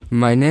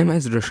My name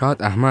is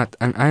Reshad Ahmad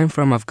and I am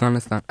from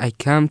Afghanistan. I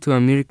came to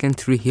America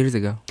 3 years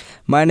ago.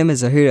 My name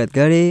is Zaheer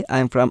Yadgari.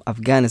 I'm from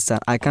Afghanistan.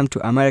 I came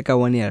to America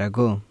 1 year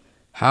ago.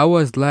 How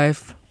was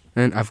life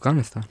in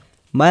Afghanistan?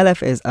 My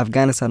life in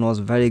Afghanistan was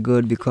very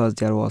good because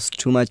there was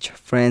too much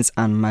friends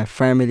and my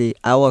family.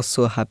 I was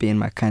so happy in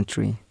my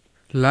country.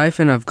 Life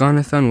in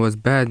Afghanistan was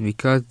bad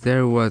because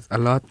there was a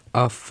lot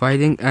of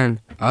fighting and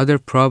other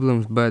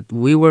problems, but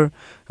we were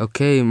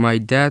okay. My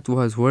dad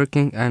was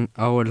working and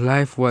our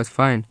life was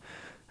fine,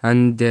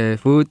 and the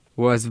food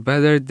was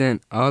better than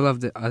all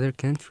of the other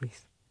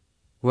countries.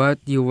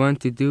 What do you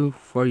want to do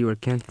for your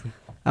country?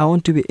 I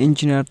want to be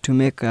engineer to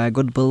make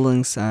good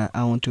buildings. I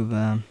want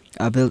to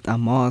build a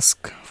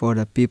mosque for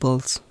the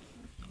peoples.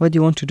 What do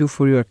you want to do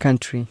for your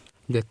country?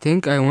 The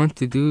thing I want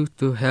to do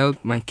to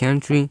help my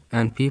country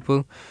and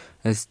people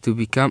is to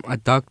become a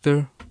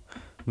doctor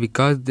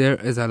because there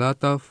is a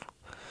lot of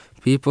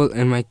people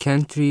in my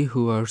country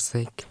who are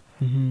sick.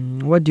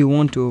 What do you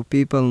want to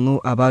people know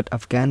about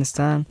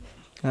Afghanistan?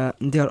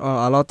 There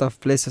are a lot of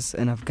places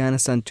in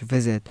Afghanistan to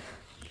visit.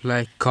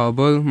 Like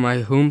Kabul,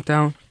 my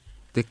hometown,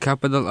 the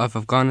capital of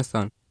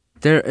Afghanistan.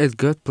 There is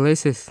good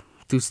places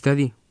to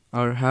study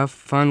or have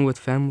fun with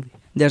family.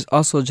 There's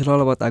also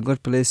Jalalabad, a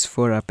good place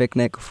for a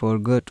picnic, for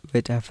good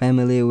with a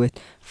family, with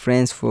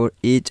friends, for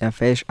eat a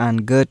fish,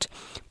 and good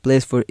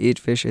place for eat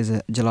fish is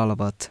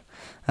Jalalabad.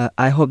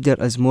 I hope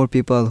there is more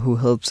people who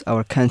helps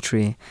our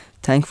country.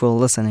 Thanks for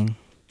listening.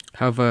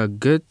 Have a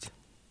good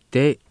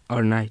day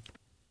or night.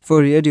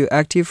 For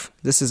Radioactive,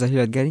 this is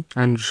Zaheer Yadgari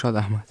and Reshad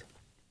Ahmad.